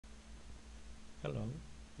Hello,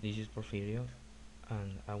 this is Porfirio,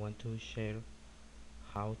 and I want to share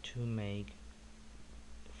how to make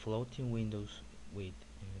floating windows with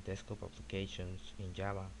desktop applications in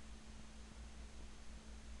Java.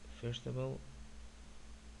 First of all,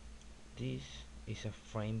 this is a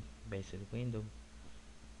frame-based window.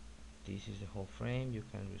 This is the whole frame. You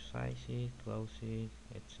can resize it, close it,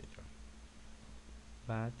 etc.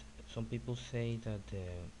 But some people say that the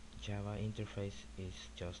Java interface is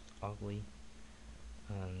just ugly,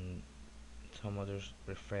 and some others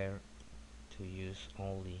prefer to use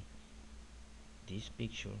only this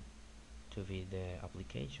picture to be the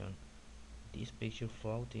application, this picture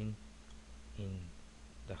floating in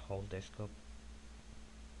the whole desktop,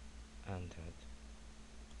 and that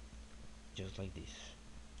just like this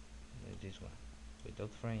one,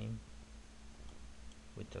 without frame,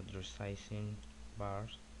 without resizing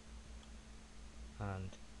bars. And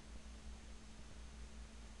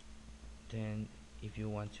then if you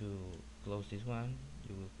want to close this one,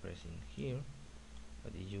 you will press in here,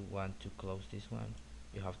 but if you want to close this one,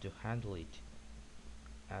 you have to handle it,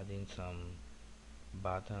 adding some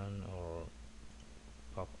button or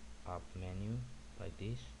pop-up menu like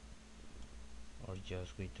this, or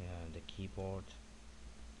just with the keyboard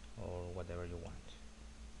or whatever you want.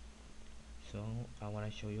 So I want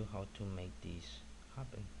to show you how to make this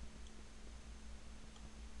happen.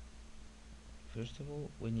 First of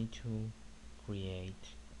all, we need to create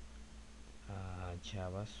a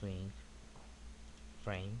Java Swing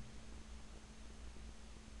frame,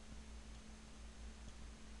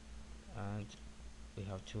 and we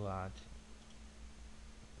have to add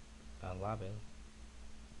a label.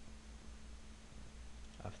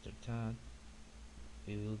 After that,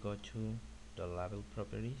 we will go to the label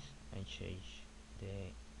properties and change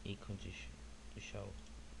the icon to show.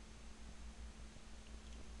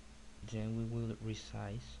 Then we will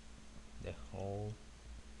resize the whole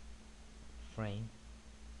frame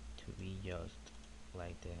to be just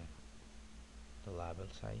like the label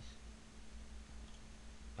size,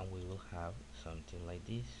 and we will have something like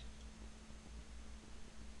this.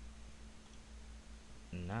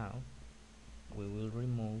 Now we will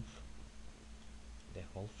remove the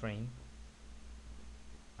whole frame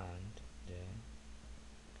and the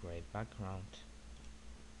gray background.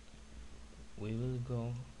 We will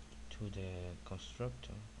go to the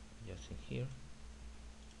constructor just in here,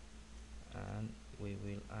 and we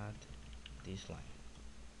will add this line,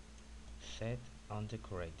 set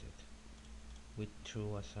undecorated, with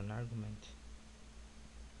true as an argument.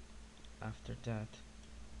 After that,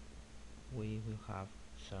 we will have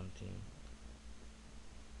something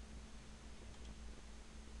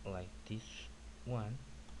like this one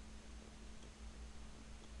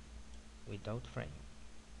without frame,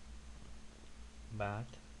 but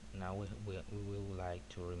now we will like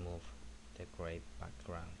to remove the gray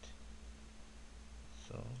background.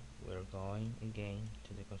 So we're going again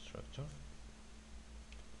to the constructor,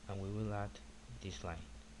 and we will add this line,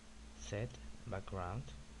 set background,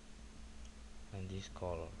 and this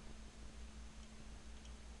color.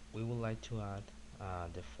 We would like to add a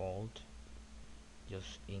default,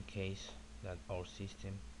 just in case that our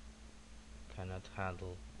system cannot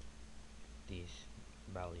handle this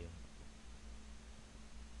value.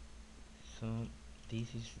 So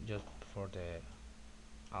this is just for the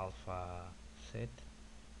alpha set,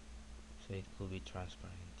 so it could be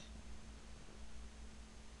transparent.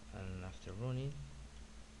 And after running,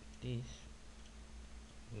 this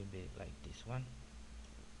will be like this one.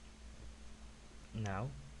 Now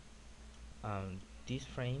this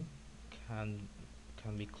frame can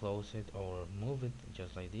be closed or moved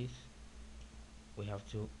just like this. We have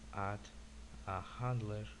to add a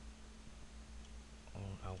handler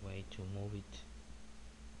or a way to move it.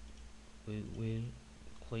 We will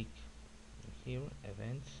click here,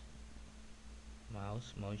 events,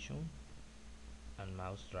 mouse motion, and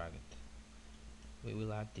mouse drag it. We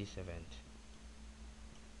will add this event,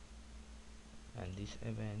 and this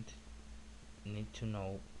event need to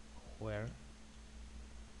know where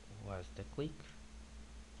was the click.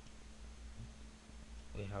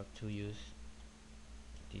 We have to use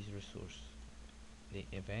this resource, the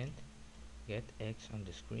event get X on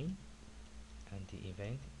the screen and the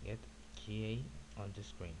event get GA on the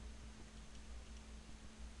screen.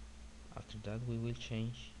 After that, we will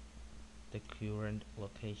change the current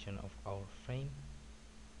location of our frame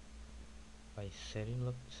by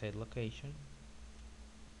setting set location,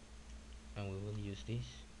 and we will use this.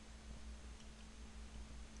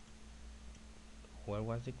 Where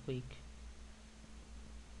was the click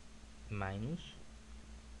minus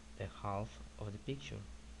the half of the picture.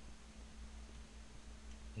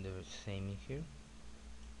 The same in here.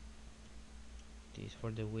 this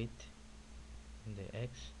for the width and the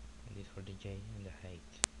X, and this for the J and the height.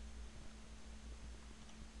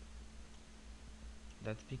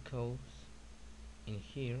 That's because in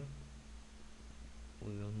here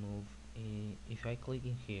we will move if I click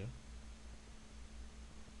in here,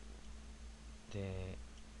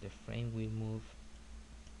 the frame will move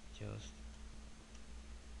just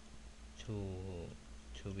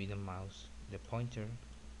to be the mouse, the pointer,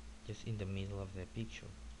 just in the middle of the picture,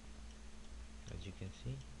 as you can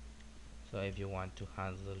see. So if you want to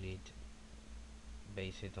handle it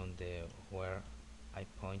based on the where I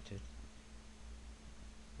pointed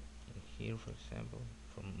in here, for example,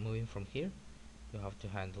 from moving from here, you have to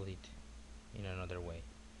handle it in another way.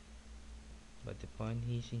 But the point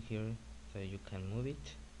is in here, so you can move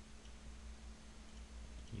it,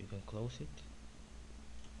 you can close it,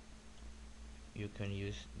 you can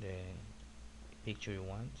use the picture you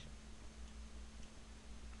want,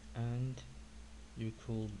 and you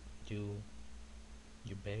could do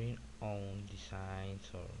your very own designs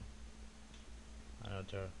or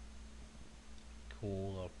another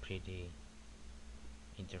cool or pretty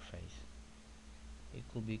interface. It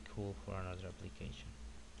could be cool for another application.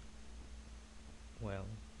 Well,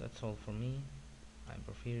 that's all for me. I'm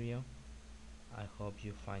Porfirio. I hope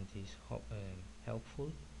you find this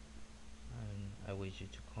helpful, and I wish you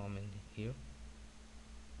to comment here.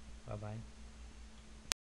 Bye bye.